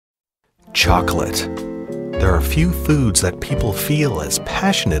Chocolate. There are few foods that people feel as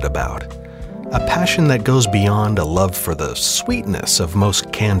passionate about. A passion that goes beyond a love for the sweetness of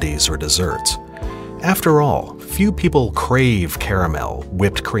most candies or desserts. After all, few people crave caramel,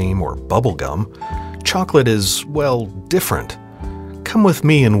 whipped cream, or bubblegum. Chocolate is, well, different. Come with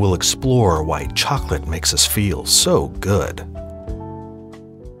me and we'll explore why chocolate makes us feel so good.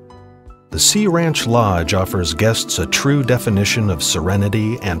 The Sea Ranch Lodge offers guests a true definition of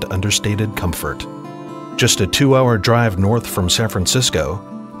serenity and understated comfort. Just a 2-hour drive north from San Francisco,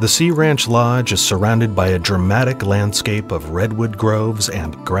 the Sea Ranch Lodge is surrounded by a dramatic landscape of redwood groves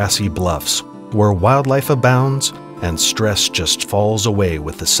and grassy bluffs, where wildlife abounds and stress just falls away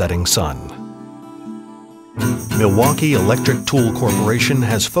with the setting sun. Milwaukee Electric Tool Corporation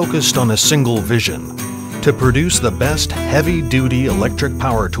has focused on a single vision: to produce the best heavy-duty electric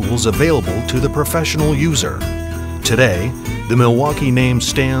power tools available to the professional user. Today, the Milwaukee name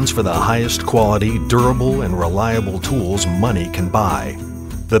stands for the highest quality, durable, and reliable tools money can buy.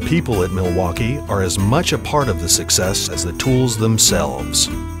 The people at Milwaukee are as much a part of the success as the tools themselves.